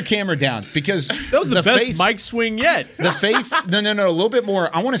 Pull your camera down because that was the best mic swing yet. The face, no, a little bit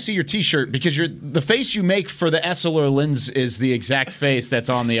more. I want to see your T-shirt because the face you make for the Essilor lens is the exact face that's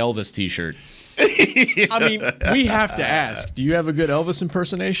on the Elvis T-shirt. I mean, we have to ask, do you have a good Elvis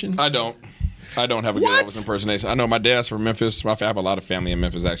impersonation? I don't have a good Elvis impersonation. I know my dad's from Memphis. I have a lot of family in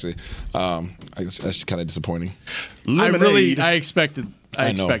Memphis, actually. That's kind of disappointing. I expected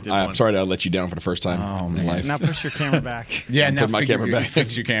I'm one. sorry to let you down for the first time in life. Now push your camera back. Now put my camera back.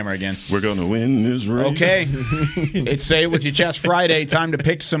 Fix your camera again. We're going to win this race. Okay. It's Say It With Your Chest Friday. Time to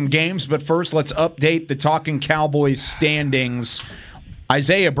pick some games. But first, let's update the Talking Cowboys standings.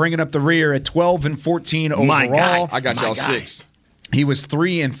 Isaiah bringing up the rear at 12-14 overall. My God. I got y'all 6. He was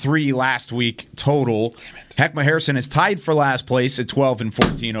 3-3 last week total. Heckma Harrison is tied for last place at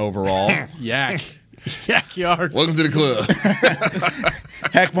 12-14 overall. Yak yards. Welcome to the club.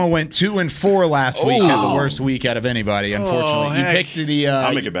 Heckma went 2-4 last week. Had the worst week out of anybody, unfortunately. He picked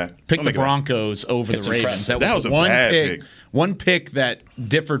I'll make it back. Picked the Broncos over the Ravens. That was a bad pick. One pick that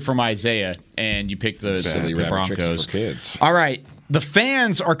differed from Isaiah, and you picked the Broncos. For kids. All right. The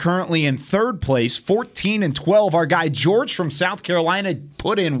fans are currently in third place, 14-12. Our guy George from South Carolina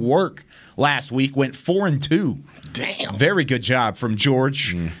put in work last week, went 4-2. Damn. Very good job from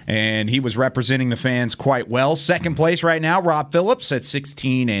George, and he was representing the fans quite well. Second place right now, Rob Phillips at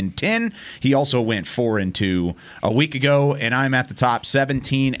 16-10. He also went 4-2 a week ago, and I'm at the top,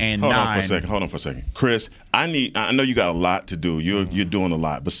 17-9. Hold on for a second. Chris, I know you got a lot to do. You're doing a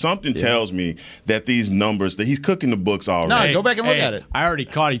lot, but something tells me that these numbers, that he's cooking the books already. No, go back and look at it. I already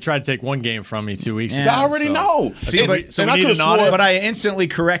caught. He tried to take one game from me 2 weeks ago. I already know. See, but I instantly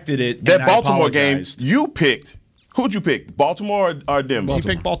corrected it. That and Baltimore I game you picked. Who'd you pick? Baltimore or Denver? He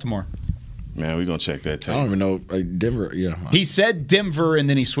picked Baltimore. Man, we're going to check that tape. I don't even know. Denver, yeah. He said Denver, and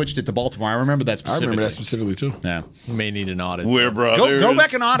then he switched it to Baltimore. I remember that specifically. Too. Yeah. You may need an audit. We're brothers. Go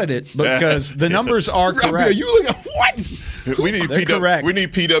back and audit it, because the numbers are correct. You look at what? We need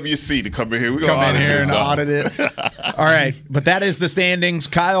PwC to come in here. We're Come in here and audit it. All right, but that is the standings.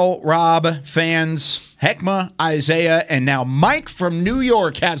 Kyle, Rob, fans, Heckma, Isaiah, and now Mike from New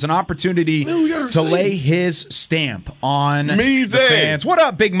York has an opportunity to lay his stamp on the fans. What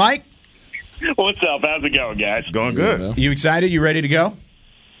up, Big Mike? What's up? How's it going, guys? Going good. You excited? You ready to go?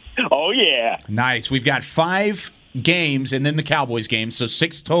 Oh, yeah. Nice. We've got 5 games and then the Cowboys game, so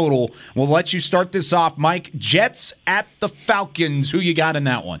 6 total. We'll let you start this off, Mike. Jets at the Falcons. Who you got in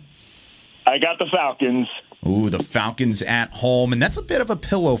that one? I got the Falcons. Ooh, the Falcons at home, and that's a bit of a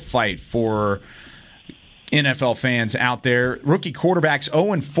pillow fight for NFL fans out there. Rookie quarterbacks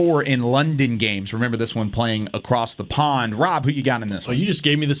 0-4 in London games. Remember this one playing across the pond. Rob, who you got in this one? You just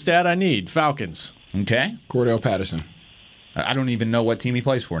gave me the stat I need. Falcons. Okay. Cordell Patterson. I don't even know what team he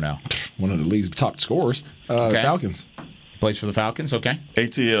plays for now. One of the league's top scorers. Falcons. He plays for the Falcons, okay.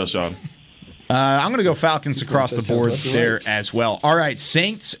 ATL, Sean. I'm going to go Falcons across the board there as well. All right,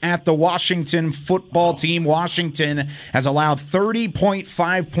 Saints at the Washington football team. Washington has allowed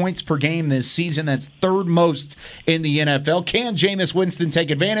 30.5 points per game this season. That's third most in the NFL. Can Jameis Winston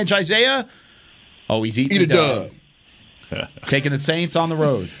take advantage, Isaiah? Oh, he's eating a dub. Taking the Saints on the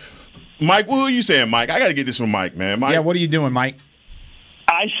road. Mike, what are you saying, Mike? I got to get this from Mike, man. Mike? Yeah, what are you doing, Mike?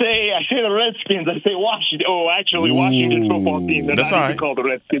 I say the Redskins. I say Washington. Oh, actually, Washington football team. They're That's not all even right. called the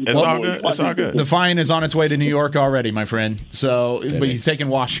Redskins. It's all good. It's all good. The fine is on its way to New York already, my friend. So, but he's taking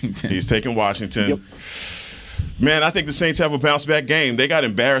Washington. He's taking Washington. Yep. Man, I think the Saints have a bounce-back game. They got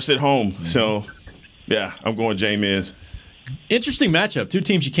embarrassed at home. So, yeah, I'm going Jameis. Interesting matchup. 2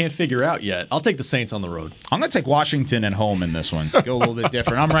 teams you can't figure out yet. I'll take the Saints on the road. I'm going to take Washington at home in this one. Go a little bit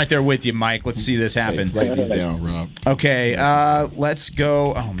different. I'm right there with you, Mike. Let's see this happen. Hey, write these down, Rob. Okay, let's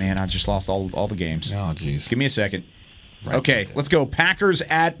go. Oh, man, I just lost all the games. Oh, jeez. Give me a second. Okay, let's go. Packers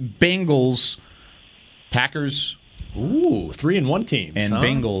at Bengals. Packers. Ooh, 3-1 teams. And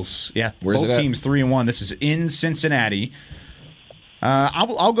Bengals. Yeah, Where's both it at? teams 3-1. This is in Cincinnati.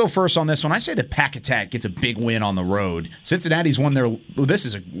 I'll go first on this one. I say the Pack Attack gets a big win on the road. Cincinnati's won their – this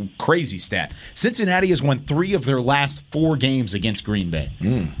is a crazy stat. Cincinnati has won 3 of their last 4 games against Green Bay.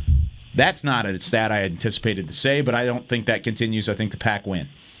 That's not a stat I anticipated to say, but I don't think that continues. I think the Pack win.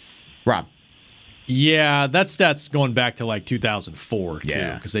 Rob. Yeah, that stat's going back to like 2004, too,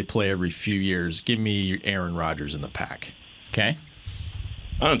 Yeah. because they play every few years. Give me Aaron Rodgers in the Pack. Okay.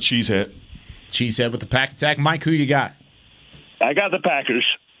 I'm Cheesehead. Cheesehead with the Pack Attack. Mike, who you got? I got the Packers.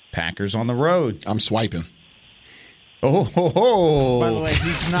 Packers on the road. I'm swiping. Oh, ho, ho. By the way,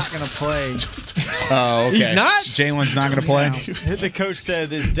 he's not going to play. Oh, okay. He's not? Jalen's not going to play? The coach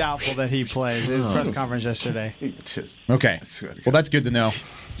said it's doubtful that he plays. His press conference yesterday. Okay. Well, that's good to know.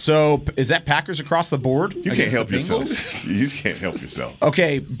 So, is that Packers across the board? You can't help yourself. You can't help yourself.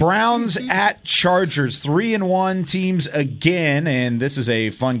 Okay, Browns at Chargers, 3-1 teams again, and this is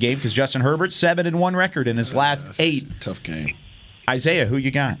a fun game because Justin Herbert 7-1 record in his last 8. Tough game. Isaiah, who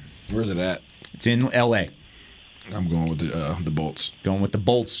you got? Where's it at? It's in L.A. I'm going with the Bolts. Going with the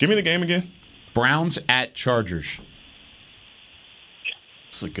Bolts. Give me the game again. Browns at Chargers.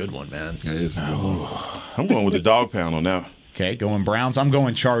 It's a good one, man. It is a good one. I'm going with the dog pound on that. Okay, going Browns. I'm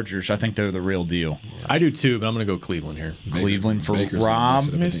going Chargers. I think they're the real deal. I do too, but I'm going to go Cleveland here. Cleveland for Baker's Rob.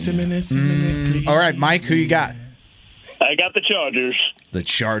 All right, Mike, who you got? I got the Chargers. The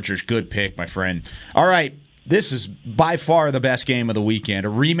Chargers. Good pick, my friend. All right. This is by far the best game of the weekend. A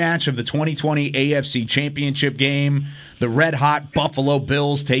rematch of the 2020 AFC Championship game. The red-hot Buffalo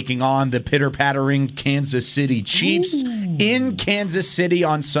Bills taking on the pitter-pattering Kansas City Chiefs in Kansas City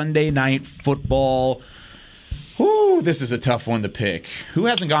on Sunday Night Football. Ooh, this is a tough one to pick. Who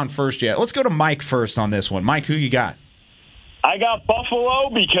hasn't gone first yet? Let's go to Mike first on this one. Mike, who you got? I got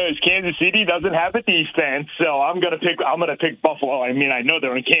Buffalo because Kansas City doesn't have a defense, so I'm gonna pick Buffalo. I mean, I know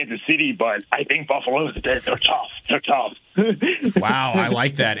they're in Kansas City, but I think Buffalo's they're tough. They're tough. Wow, I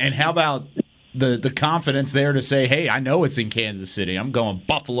like that. And how about the confidence there to say, hey, I know it's in Kansas City. I'm going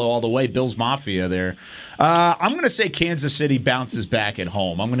Buffalo all the way, Bills Mafia there. I'm going to say Kansas City bounces back at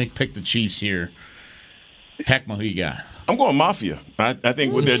home. I'm going to pick the Chiefs here. Heckma, who you got? I'm going Mafia. I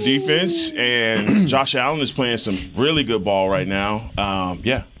think with their defense, and Josh Allen is playing some really good ball right now.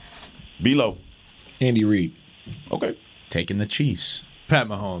 B-Lo. Andy Reid. Okay. Taking the Chiefs. Pat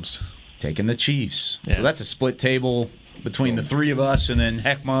Mahomes. Taking the Chiefs. Yeah. So that's a split table between the three of us and then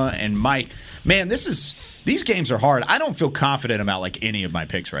Heckma and Mike. Man, these games are hard. I don't feel confident about like any of my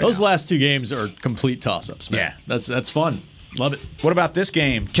picks right now. Those last two games are complete toss-ups, man. Yeah. That's fun. Love it. What about this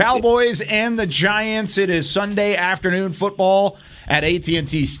game? Cowboys and the Giants. It is Sunday afternoon football at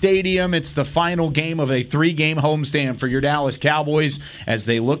AT&T Stadium. It's the final game of a 3-game homestand for your Dallas Cowboys as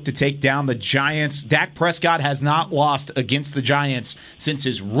they look to take down the Giants. Dak Prescott has not lost against the Giants since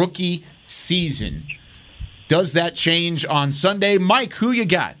his rookie season. Does that change on Sunday? Mike, who you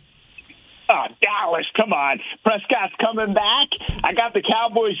got? Oh, Dallas, come on. Prescott's coming back. I got the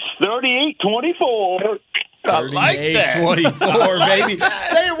Cowboys 38-24. I like that. 24, baby.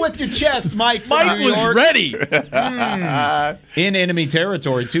 Say it with your chest, Mike. Mike New was York. ready. In enemy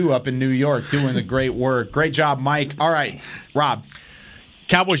territory, too, up in New York, doing the great work. Great job, Mike. All right, Rob.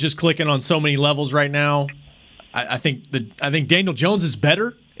 Cowboys just clicking on so many levels right now. I think Daniel Jones is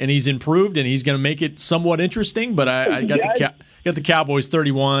better, and he's improved, and he's going to make it somewhat interesting. But I got the Cowboys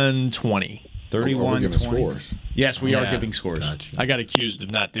 31-20. 31-20. Scores. Yes, we are giving scores. Gotcha. I got accused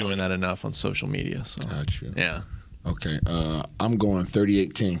of not doing that enough on social media. So. Gotcha. Yeah. Okay. I'm going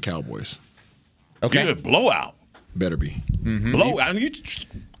 38-10 Cowboys. Okay. Good blowout. Better be. Mm-hmm. Blowout.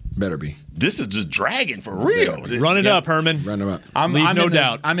 Better be. This is just dragging for real. Run it up, Herman. Run them up. Leave no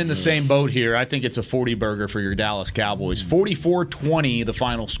doubt. I'm in the same boat here. I think it's a 40-burger for your Dallas Cowboys. 44-20, the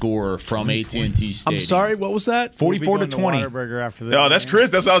final score from AT&T Stadium. I'm sorry, what was that? 44-20. After this. Oh, that's Chris.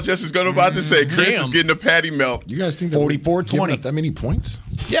 That's what I was just going about to say. Chris is getting a patty melt. You guys think that 44-20. that many points?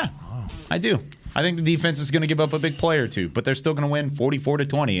 Yeah, I do. I think the defense is going to give up a big play or two, but they're still going to win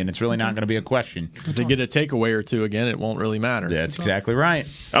 44-20, and it's really not going to be a question. If they get a takeaway or two again, it won't really matter. That's exactly right.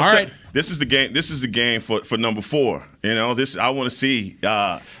 All right. This is the game. This is the game for number 4. You know, I want to see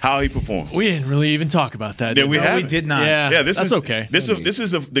how he performs. We didn't really even talk about that. We did not. Yeah, this that's is okay. This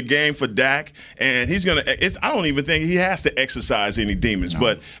is the game for Dak, and he's gonna. I don't even think he has to exercise any demons,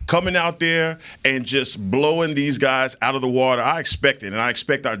 but coming out there and just blowing these guys out of the water, I expect it, and I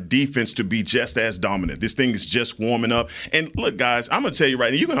expect our defense to be just as dominant. This thing is just warming up. And look, guys, I'm gonna tell you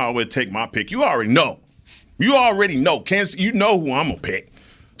right now, you can always take my pick. You already know. Kansas, you know who I'm gonna pick.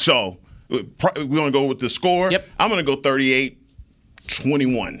 So we're going to go with the score. Yep. I'm going to go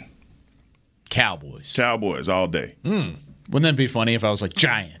 38-21. Cowboys all day. Wouldn't that be funny if I was like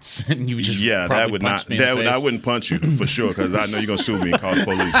Giants and you would just that would not. I wouldn't punch you for sure because I know you're going to sue me and call the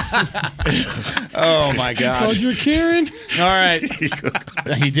police. Oh my gosh! Called you Karen? All right,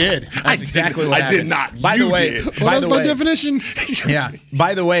 he did. That's exactly what happened. I did not. By the way, by definition. Yeah.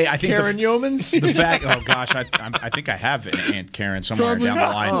 By the way, I think Karen Yeomans. The fact. Oh gosh, I think I have Aunt Karen somewhere Probably down the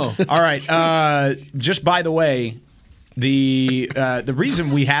not. line. Oh. All right. Just by the way. The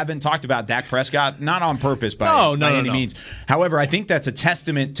reason we haven't talked about Dak Prescott, not on purpose by any means. However, I think that's a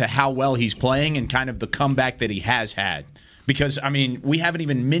testament to how well he's playing and kind of the comeback that he has had. Because, I mean, we haven't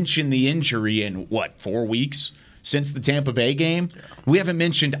even mentioned the injury in, 4 weeks since the Tampa Bay game? Yeah. We haven't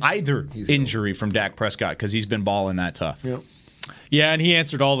mentioned either injury from Dak Prescott because he's been balling that tough. Yep. Yeah, and he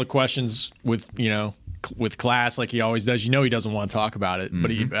answered all the questions with class like he always does. He doesn't want to talk about it,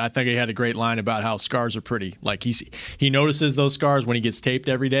 but I think he had a great line about how scars are pretty. Like he notices those scars when he gets taped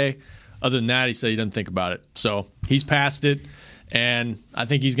every day. Other than that, he said he doesn't think about it. So he's past it, and I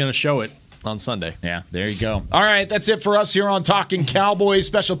think he's going to show it on Sunday. Yeah, there you go. All right, that's it for us here on Talking Cowboys.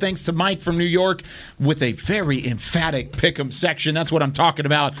 Special thanks to Mike from New York with a very emphatic pick'em section. That's what I'm talking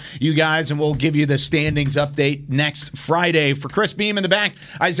about, you guys, and we'll give you the standings update next Friday. For Chris Beam in the back,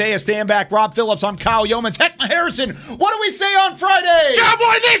 Isaiah Stanback, Rob Phillips, I'm Kyle Yeomans. Heckma Harrison, what do we say on Friday?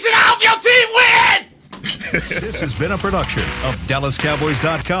 Cowboy Nation, I hope your team win! This has been a production of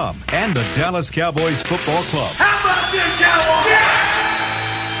DallasCowboys.com and the Dallas Cowboys Football Club. How about this, Cowboys? Yeah!